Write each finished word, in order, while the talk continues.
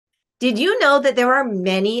Did you know that there are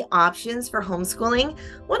many options for homeschooling?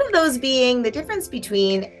 One of those being the difference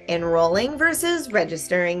between enrolling versus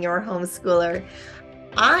registering your homeschooler.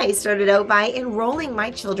 I started out by enrolling my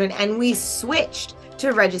children and we switched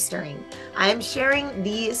to registering. I'm sharing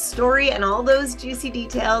the story and all those juicy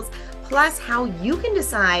details, plus how you can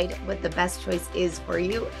decide what the best choice is for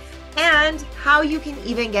you and how you can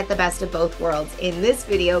even get the best of both worlds in this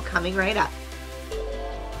video coming right up.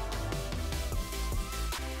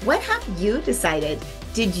 What have you decided?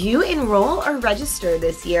 Did you enroll or register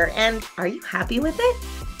this year, and are you happy with it?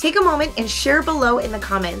 Take a moment and share below in the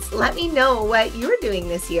comments. Let me know what you're doing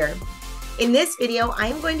this year. In this video,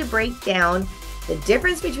 I'm going to break down the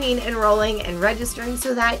difference between enrolling and registering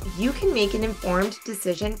so that you can make an informed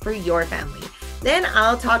decision for your family. Then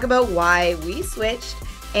I'll talk about why we switched,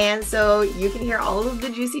 and so you can hear all of the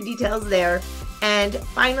juicy details there. And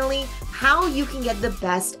finally, how you can get the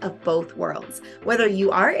best of both worlds. Whether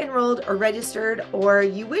you are enrolled or registered, or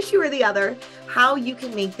you wish you were the other, how you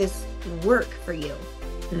can make this work for you.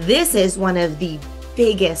 This is one of the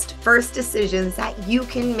biggest first decisions that you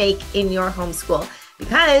can make in your homeschool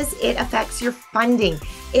because it affects your funding,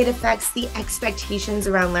 it affects the expectations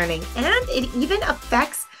around learning, and it even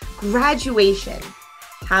affects graduation.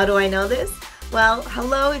 How do I know this? Well,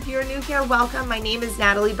 hello, if you're new here, welcome. My name is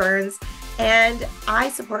Natalie Burns, and I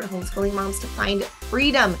support homeschooling moms to find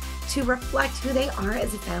freedom to reflect who they are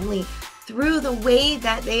as a family through the way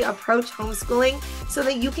that they approach homeschooling so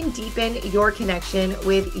that you can deepen your connection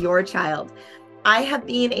with your child. I have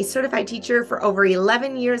been a certified teacher for over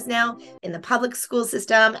 11 years now in the public school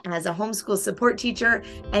system as a homeschool support teacher,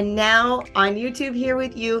 and now on YouTube here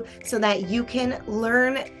with you so that you can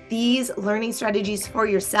learn these learning strategies for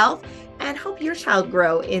yourself and help your child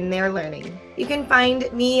grow in their learning. You can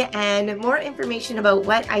find me and more information about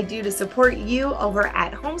what I do to support you over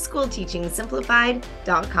at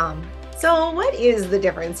homeschoolteachingsimplified.com. So what is the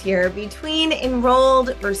difference here between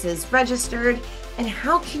enrolled versus registered, and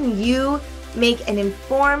how can you make an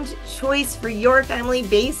informed choice for your family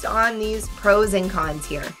based on these pros and cons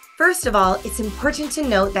here? First of all, it's important to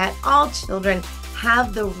note that all children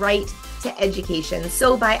have the right to education.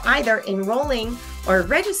 So by either enrolling or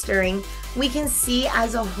registering, we can see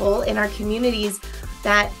as a whole in our communities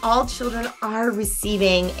that all children are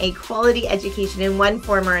receiving a quality education in one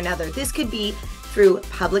form or another. This could be through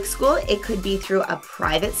public school, it could be through a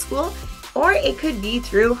private school, or it could be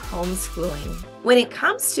through homeschooling. When it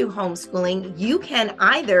comes to homeschooling, you can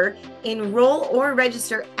either enroll or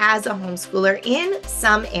register as a homeschooler in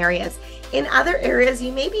some areas. In other areas,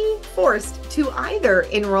 you may be forced to either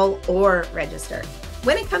enroll or register.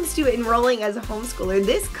 When it comes to enrolling as a homeschooler,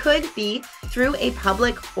 this could be through a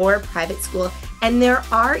public or private school, and there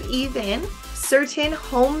are even certain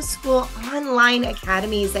homeschool online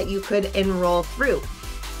academies that you could enroll through.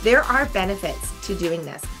 There are benefits to doing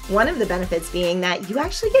this. One of the benefits being that you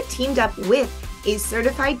actually get teamed up with a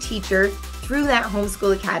certified teacher through that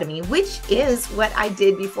homeschool academy, which is what I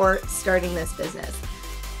did before starting this business.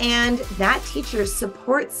 And that teacher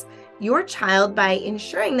supports your child by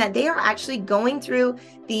ensuring that they are actually going through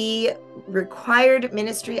the required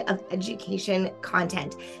Ministry of Education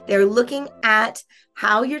content. They're looking at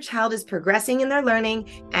how your child is progressing in their learning,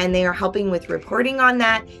 and they are helping with reporting on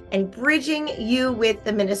that and bridging you with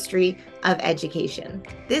the Ministry of Education.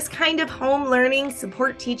 This kind of home learning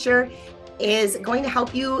support teacher is going to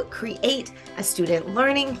help you create a student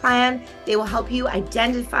learning plan. They will help you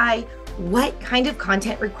identify what kind of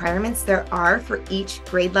content requirements there are for each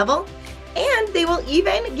grade level, and they will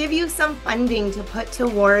even give you some funding to put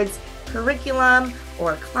towards curriculum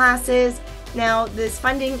or classes. Now, this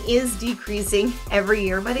funding is decreasing every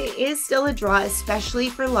year, but it is still a draw, especially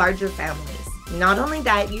for larger families. Not only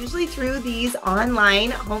that, usually through these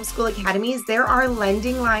online homeschool academies, there are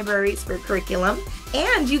lending libraries for curriculum,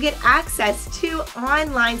 and you get access to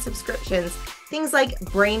online subscriptions, things like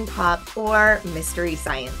Brain Pop or Mystery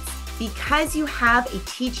Science. Because you have a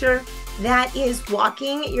teacher that is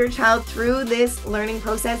walking your child through this learning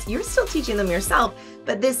process, you're still teaching them yourself,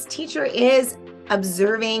 but this teacher is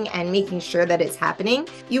observing and making sure that it's happening.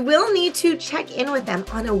 You will need to check in with them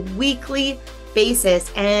on a weekly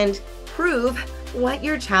basis and prove what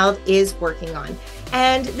your child is working on.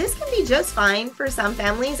 And this can be just fine for some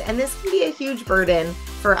families, and this can be a huge burden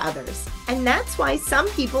for others. And that's why some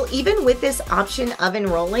people, even with this option of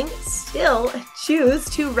enrolling, still choose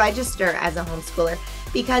to register as a homeschooler.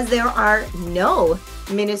 because there are no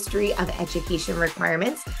Ministry of Education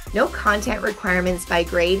requirements, no content requirements by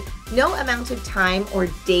grade, no amount of time or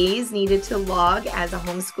days needed to log as a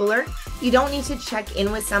homeschooler. You don't need to check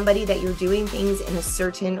in with somebody that you're doing things in a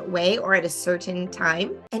certain way or at a certain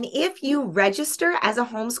time. And if you register as a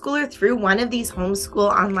homeschooler through one of these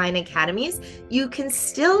homeschool online academies, you can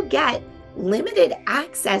still get limited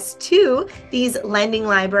access to these lending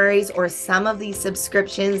libraries or some of these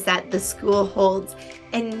subscriptions that the school holds,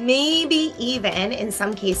 and maybe even in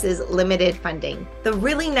some cases limited funding. The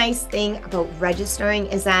really nice thing about registering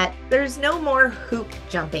is that there's no more hoop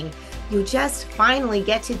jumping. You just finally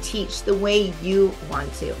get to teach the way you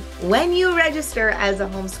want to. When you register as a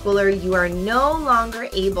homeschooler, you are no longer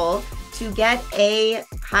able to get a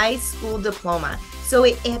high school diploma. So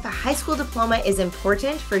if a high school diploma is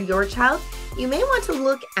important for your child, you may want to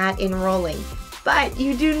look at enrolling, but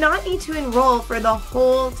you do not need to enroll for the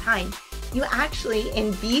whole time. You actually,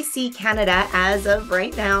 in BC, Canada, as of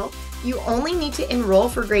right now, you only need to enroll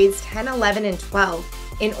for grades 10, 11, and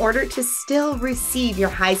 12 in order to still receive your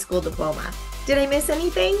high school diploma. Did I miss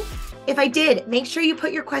anything? If I did, make sure you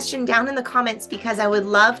put your question down in the comments, because I would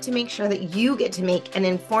love to make sure that you get to make an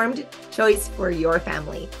informed choice for your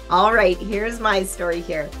family. All right, here's my story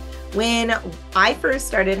here. When I first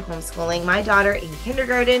started homeschooling my daughter in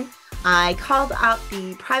kindergarten, I called up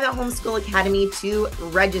the private homeschool academy to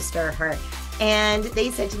register her. And they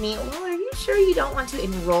said to me, well, are you sure you don't want to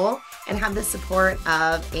enroll and have the support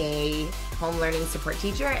of a home learning support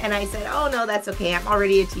teacher? And I said, oh no, that's okay. I'm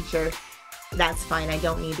already a teacher. That's fine. I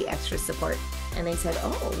don't need the extra support. And they said,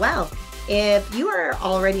 oh, well, if you are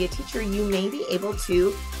already a teacher, you may be able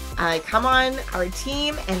to come on our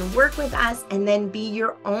team and work with us and then be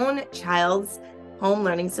your own child's home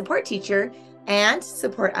learning support teacher and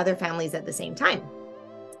support other families at the same time.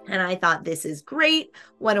 And I thought, this is great.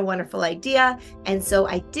 What a wonderful idea. And so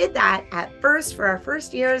I did that at first for our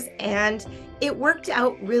first years, and it worked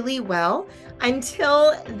out really well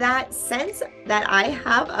until that sense that I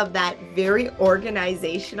have of that very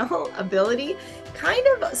organizational ability kind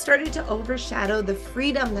of started to overshadow the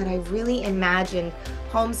freedom that I really imagined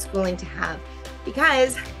homeschooling to have.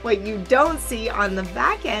 Because what you don't see on the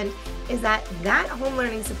back end is that home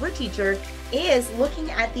learning support teacher is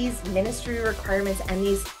looking at these ministry requirements and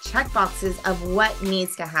these check boxes of what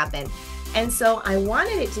needs to happen. And so I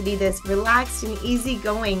wanted it to be this relaxed and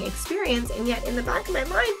easygoing experience. And yet in the back of my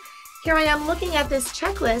mind, here I am looking at this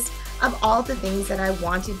checklist of all the things that I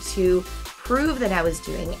wanted to prove that I was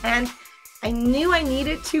doing. And I knew I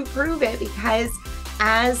needed to prove it because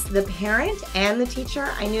as the parent and the teacher,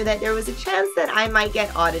 I knew that there was a chance that I might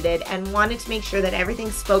get audited and wanted to make sure that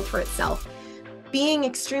everything spoke for itself. Being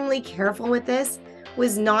extremely careful with this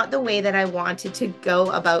was not the way that I wanted to go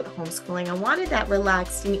about homeschooling. I wanted that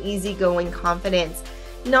relaxed and easygoing confidence,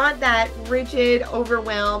 not that rigid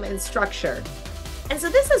overwhelm and structure. And so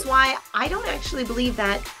this is why I don't actually believe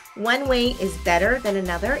that one way is better than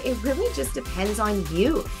another. It really just depends on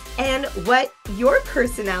you and what your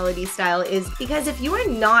personality style is, because if you are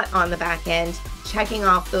not on the back end checking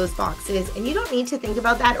off those boxes and you don't need to think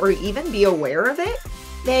about that or even be aware of it,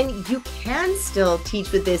 then you can still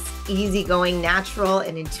teach with this easygoing, natural,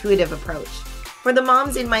 and intuitive approach. For the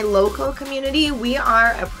moms in my local community, we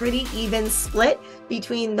are a pretty even split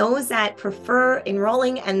between those that prefer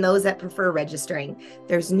enrolling and those that prefer registering.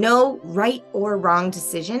 There's no right or wrong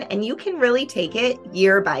decision, and you can really take it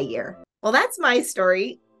year by year. Well, that's my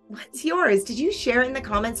story. What's yours? Did you share in the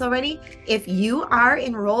comments already if you are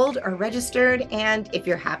enrolled or registered and if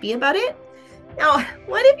you're happy about it? Now,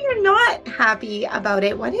 what if you're not happy about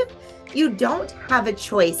it? What if you don't have a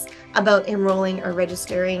choice about enrolling or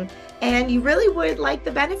registering and you really would like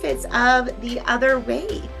the benefits of the other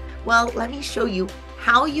way? Well, let me show you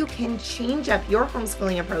how you can change up your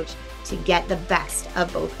homeschooling approach to get the best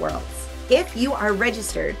of both worlds. If you are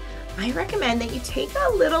registered, I recommend that you take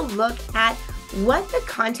a little look at what the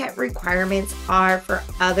content requirements are for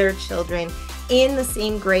other children in the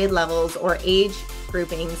same grade levels or age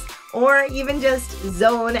groupings, or even just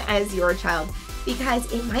zone as your child, because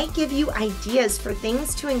it might give you ideas for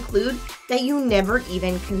things to include that you never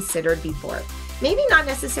even considered before. Maybe not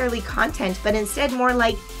necessarily content, but instead more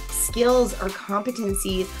like skills or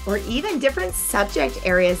competencies, or even different subject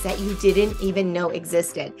areas that you didn't even know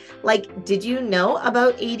existed. Like, did you know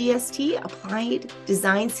about ADST, Applied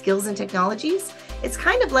Design Skills and Technologies? It's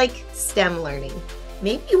kind of like STEM learning.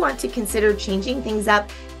 Maybe you want to consider changing things up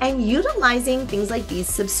and utilizing things like these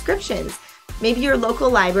subscriptions. Maybe your local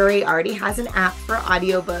library already has an app for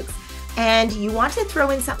audiobooks and you want to throw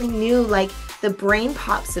in something new like the Brain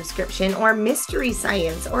Pop subscription or Mystery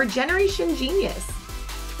Science or Generation Genius.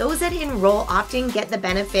 Those that enroll often get the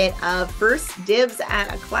benefit of first dibs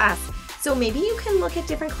at a class. So maybe you can look at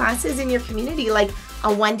different classes in your community, like a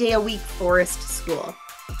 1-day-a-week forest school.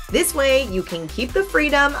 This way, you can keep the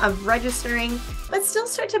freedom of registering, but still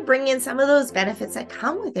start to bring in some of those benefits that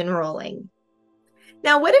come with enrolling.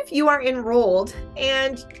 Now, what if you are enrolled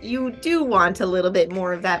and you do want a little bit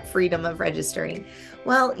more of that freedom of registering?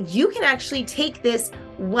 Well, you can actually take this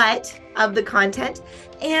what of the content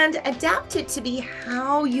and adapt it to be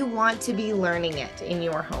how you want to be learning it in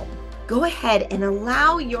your home. Go ahead and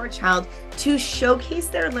allow your child to showcase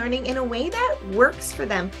their learning in a way that works for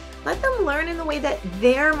them. Let them learn in the way that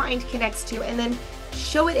their mind connects to, and then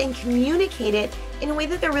show it and communicate it in a way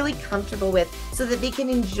that they're really comfortable with so that they can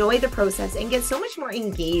enjoy the process and get so much more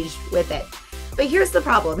engaged with it. But here's the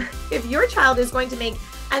problem. If your child is going to make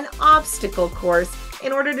an obstacle course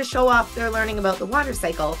in order to show off their learning about the water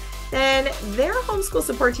cycle, then their homeschool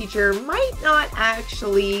support teacher might not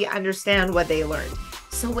actually understand what they learned.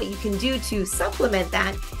 So what you can do to supplement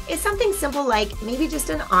that is something simple like maybe just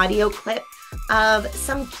an audio clip of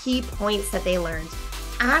some key points that they learned.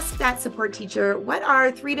 Ask that support teacher what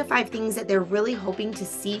are 3 to 5 things that they're really hoping to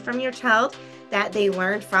see from your child that they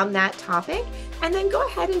learned from that topic, and then go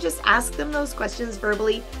ahead and just ask them those questions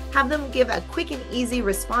verbally, have them give a quick and easy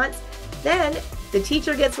response. Then the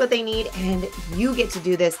teacher gets what they need and you get to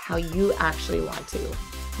do this how you actually want to.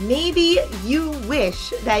 Maybe you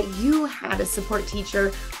wish that you had a support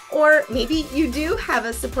teacher, or maybe you do have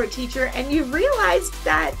a support teacher and you've realized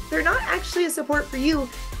that they're not actually a support for you.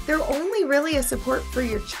 They're only really a support for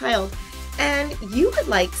your child, and you would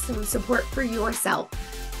like some support for yourself.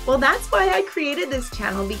 Well, that's why I created this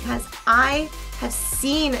channel, because I have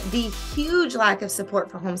seen the huge lack of support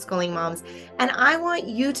for homeschooling moms, and I want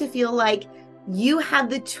you to feel like you have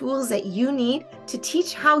the tools that you need to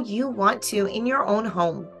teach how you want to in your own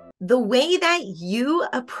home. The way that you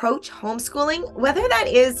approach homeschooling, whether that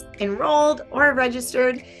is enrolled or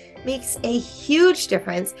registered, makes a huge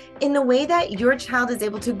difference in the way that your child is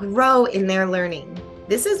able to grow in their learning.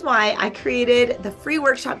 This is why I created the free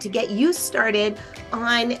workshop to get you started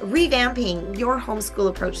on revamping your homeschool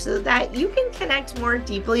approach so that you can connect more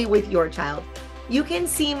deeply with your child. You can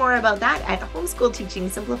see more about that at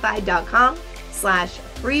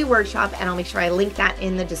homeschoolteachingsimplified.com/free workshop, and I'll make sure I link that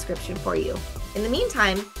in the description for you. In the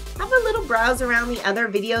meantime, have a little browse around the other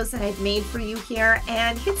videos that I've made for you here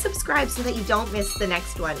and hit subscribe so that you don't miss the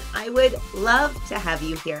next one. I would love to have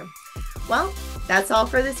you here. Well, that's all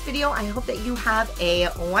for this video. I hope that you have a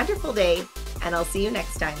wonderful day, and I'll see you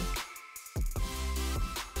next time.